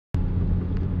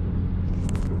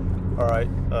Alright,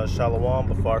 Shalom.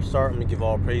 Before I start, let me give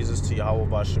all praises to Yahweh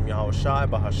Bashim Yahweh Shai,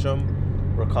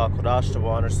 Bahashim, Rakah Kodash, to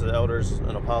honors to the elders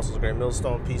and apostles of Great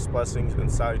Millstone, peace, blessings,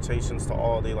 and salutations to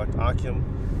all the elect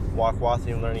Akim, walk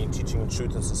Wathium, learning, teaching in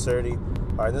truth and sincerity.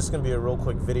 Alright, this is going to be a real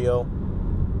quick video.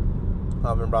 I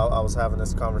remember I was having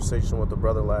this conversation with the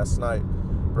brother last night,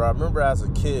 but I remember as a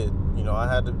kid, you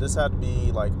know, this had to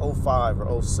be like 05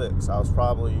 or 06. I was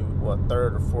probably,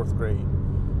 third or fourth grade.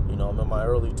 You know, I'm in my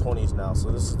early 20s now,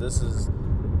 so this is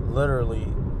literally,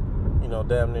 you know,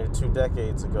 damn near 2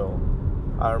 decades ago.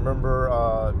 I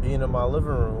remember being in my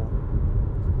living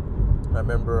room. I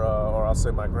remember, or I'll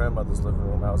say my grandmother's living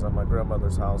room. I was at my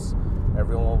grandmother's house.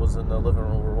 Everyone was in the living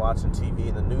room. We're watching TV,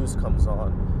 and the news comes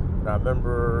on. And I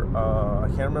remember, I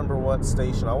can't remember what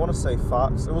station. I want to say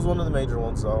Fox. It was one of the major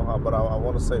ones, though, but I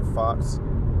want to say Fox.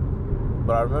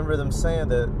 But I remember them saying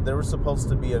that there was supposed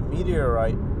to be a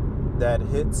meteorite that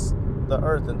hits the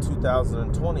earth in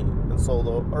 2020, and so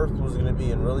the earth was going to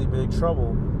be in really big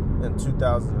trouble in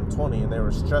 2020, and they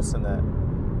were stressing that.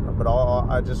 But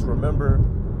I just remember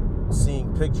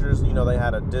seeing pictures. You know, they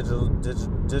had a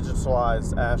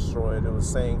digitalized asteroid. It was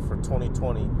saying for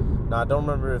 2020. Now I don't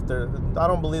remember I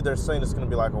don't believe they're saying it's going to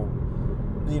be like a,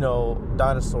 you know,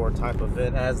 dinosaur type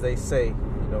event, as they say,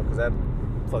 you know, because that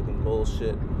fucking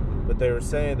bullshit. But they were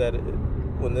saying that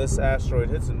when this asteroid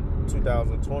hits in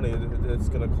 2020, it's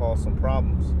going to cause some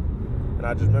problems. And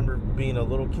I just remember being a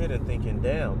little kid and thinking,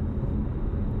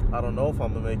 damn, I don't know if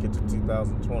I'm going to make it to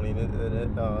 2020.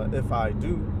 And if I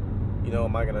do, you know,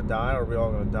 am I going to die? Are we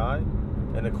all going to die?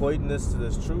 And equating this to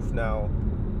this truth now,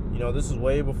 you know, this is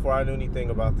way before I knew anything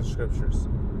about the scriptures.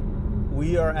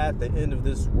 We are at the end of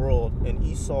this world, and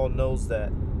Esau knows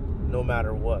that no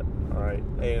matter what, all right?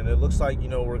 And it looks like, you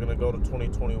know, we're going to go to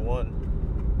 2021.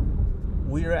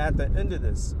 We are at the end of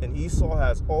this, and Esau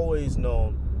has always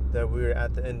known that we're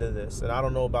at the end of this. And I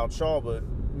don't know about y'all, but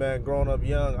man, growing up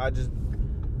young, I just,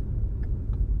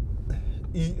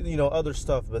 you know, other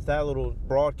stuff, but that little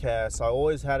broadcast, I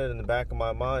always had it in the back of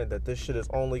my mind that this shit is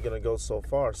only going to go so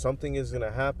far. Something is going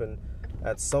to happen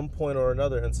at some point or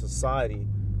another in society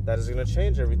that is going to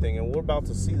change everything, and we're about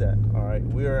to see that. All right,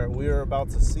 we are about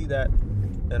to see that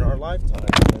in our lifetime.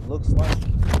 It looks like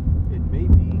it may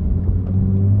be.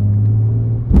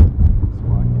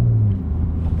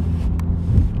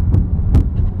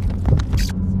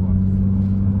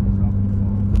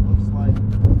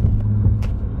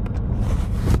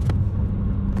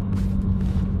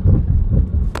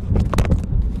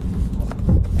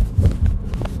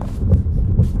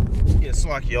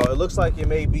 Y'all, it looks like it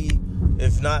may be,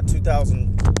 if not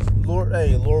 2000, Lord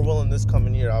willing, this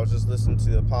coming year. I was just listening to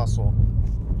the apostle.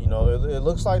 You know, it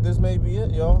looks like this may be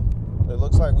it, y'all. It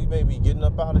looks like we may be getting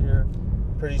up out of here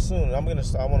pretty soon. I want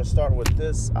to start with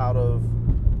this out of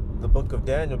the book of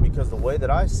Daniel, because the way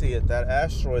that I see it, that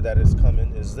asteroid that is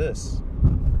coming is this.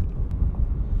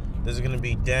 This is going to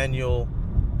be Daniel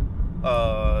 2,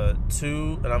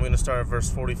 and I'm going to start at verse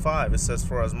 45. It says,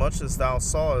 "For as much as thou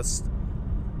sawest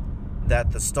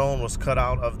that the stone was cut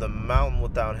out of the mountain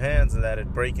without hands, and that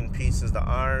it brake in pieces the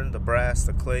iron, the brass,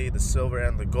 the clay, the silver,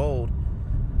 and the gold,"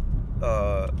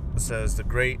 it says, "the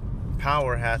great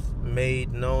power hath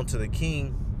made known to the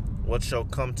king what shall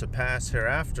come to pass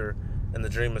hereafter, and the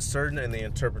dream is certain, and the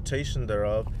interpretation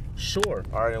thereof sure."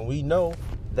 All right, and we know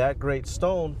that great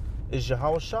stone is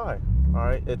Yahweh Shai. All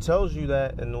right, it tells you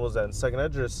that, and what was that in Second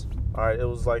Esdras? All right, it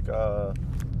was like a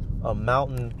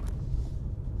mountain.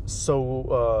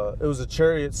 So it was a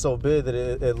chariot so big that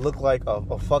it looked like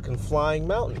a fucking flying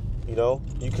mountain. You know,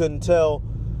 you couldn't tell.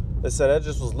 It said I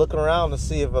just was looking around to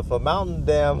see if a mountain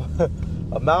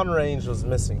a mountain range was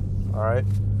missing. All right,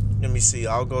 let me see.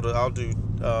 I'll do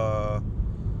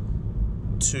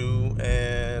 2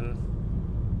 and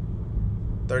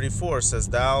 34. It says,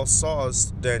 "Thou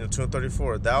sawest," Daniel 2 and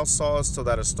 34, "thou sawest till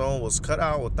that a stone was cut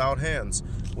out without hands,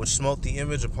 which smote the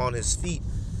image upon his feet,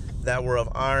 that were of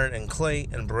iron and clay,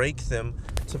 and break them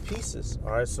to pieces."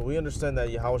 All right, so we understand that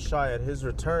Yahweh Shai at his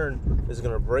return is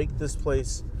going to break this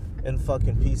place in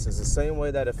fucking pieces. The same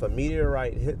way that if a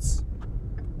meteorite hits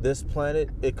this planet,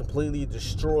 it completely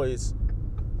destroys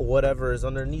whatever is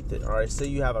underneath it. All right, say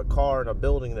you have a car and a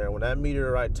building there. When that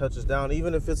meteorite touches down,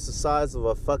 even if it's the size of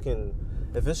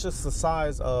if it's just the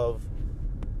size of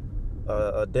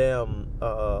a damn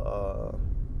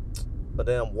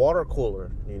water cooler,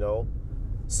 you know,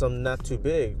 some not too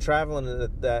big, traveling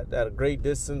at a great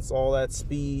distance, all that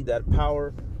speed, that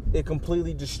power, it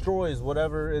completely destroys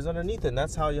whatever is underneath it. And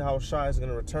that's how Yahweh Shai is going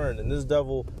to return. And this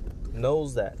devil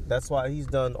knows that. That's why he's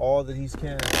done all that he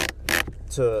can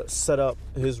to set up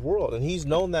his world. And he's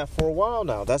known that for a while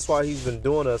now. That's why he's been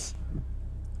doing us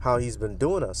how he's been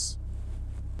doing us.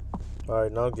 All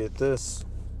right, now get this.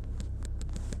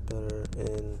 Better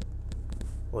in,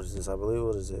 what is this? I believe,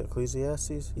 what is it?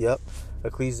 Ecclesiastes? Yep.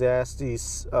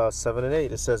 Ecclesiastes 7 and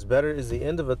 8. It says, better is the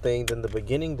end of a thing than the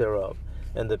beginning thereof.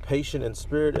 And the patient in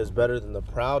spirit is better than the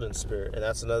proud in spirit. And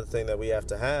that's another thing that we have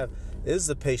to have is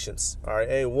the patience. All right.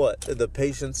 Hey, what? The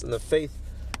patience and the faith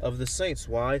of the saints.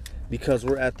 Why? Because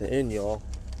we're at the end, y'all.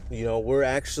 You know, we're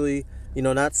actually,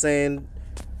 not saying,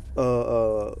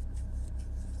 because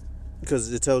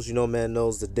it tells you no man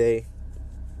knows the day.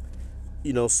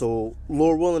 So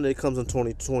Lord willing, it comes in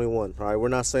 2021. All right, we're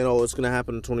not saying, it's going to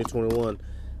happen in 2021.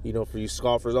 For you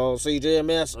scoffers,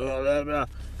 CJMS, blah, blah.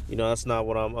 That's not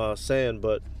what I'm saying.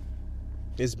 But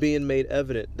it's being made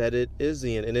evident that it is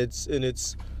the end, and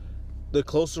it's the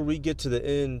closer we get to the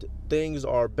end, things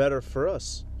are better for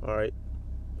us. All right,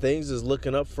 things is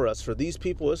looking up for us. For these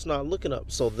people, it's not looking up.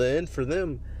 So the end for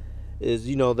them is,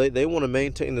 they want to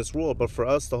maintain this world, but for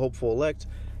us, the hopeful elect,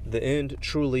 the end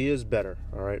truly is better.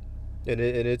 All right. And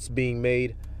it's being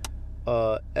made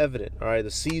evident. All right, the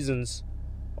seasons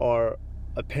are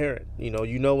apparent. You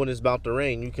know when it's about to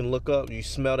rain. You can look up. You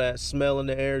smell that smell in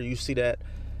the air. You see that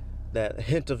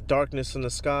hint of darkness in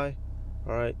the sky.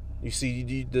 All right, you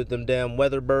see them damn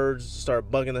weather birds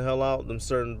start bugging the hell out. Them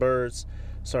certain birds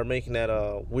start making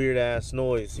that weird ass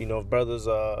noise. If brothers,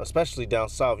 especially down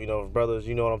south, if brothers,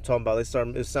 you know what I'm talking about.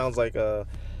 It sounds like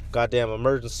goddamn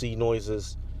emergency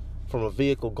noises from a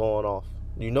vehicle going off.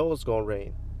 It's going to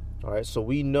rain. All right, so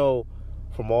we know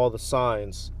from all the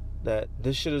signs that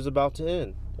this shit is about to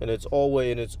end. And it's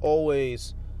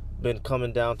always been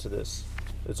coming down to this.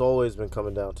 It's always been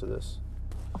coming down to this.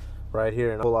 Right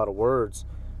here, and a whole lot of words.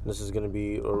 This is going to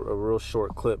be a real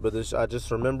short clip. But I just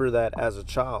remember that as a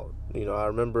child. I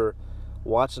remember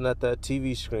watching at that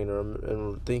TV screen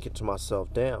and thinking to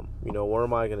myself, damn, where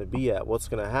am I going to be at? What's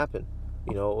going to happen?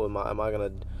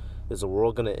 Is the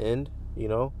world going to end?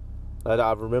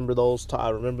 I remember those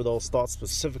thoughts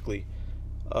specifically,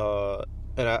 and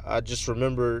I just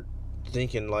remember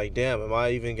thinking, like, damn, am I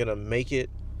even gonna make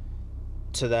it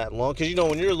to that long? Because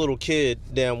when you're a little kid,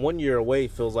 damn, 1 year away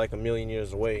feels like a million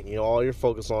years away. All you're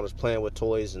focused on is playing with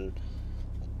toys and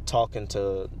talking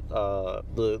to the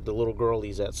little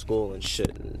girlies at school and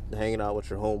shit, and hanging out with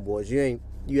your homeboys.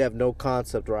 You have no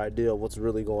concept or idea of what's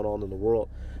really going on in the world.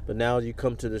 But now you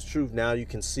come to this truth. Now you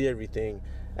can see everything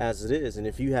as it is. And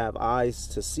if you have eyes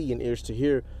to see and ears to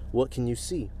hear, what can you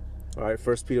see? All right,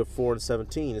 1 Peter 4 and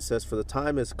 17, it says, for the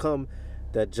time has come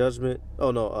that judgment,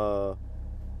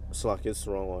 Slack, it's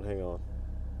the wrong one, hang on.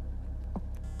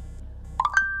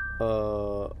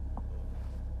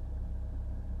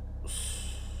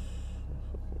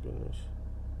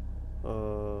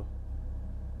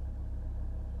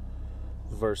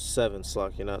 Verse 7,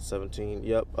 Slack, you're not 17.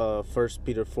 Yep, 1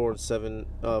 Peter 4 and 7,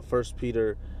 1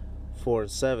 Peter 4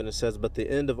 and 7, it says, but the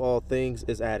end of all things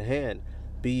is at hand.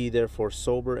 Be ye therefore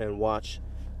sober and watch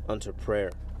unto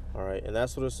prayer. All right, and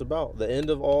that's what it's about. The end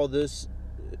of all this,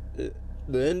 the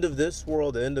end of this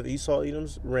world, the end of Esau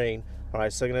Edom's reign. All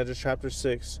right, 2 Ezra chapter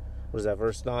 6, what is that,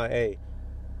 verse 9a?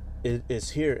 It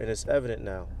is here and it's evident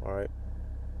now. All right,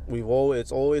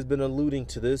 it's always been alluding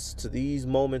to these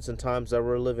moments and times that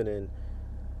we're living in,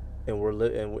 and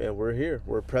we're here.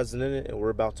 We're present in it, and we're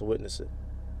about to witness it.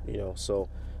 So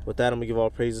with that, I'm going to give all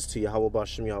praises to Yahweh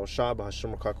B'Hashem Yahweh Shai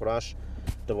B'Hashem Rakakodash.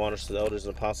 The honors to the elders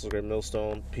and apostles, great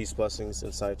millstone. Peace, blessings,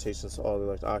 and salutations to all the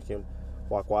elect Akim.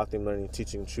 Walk Wathim, learning,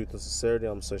 teaching truth and sincerity.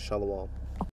 I'm going to say Shalom.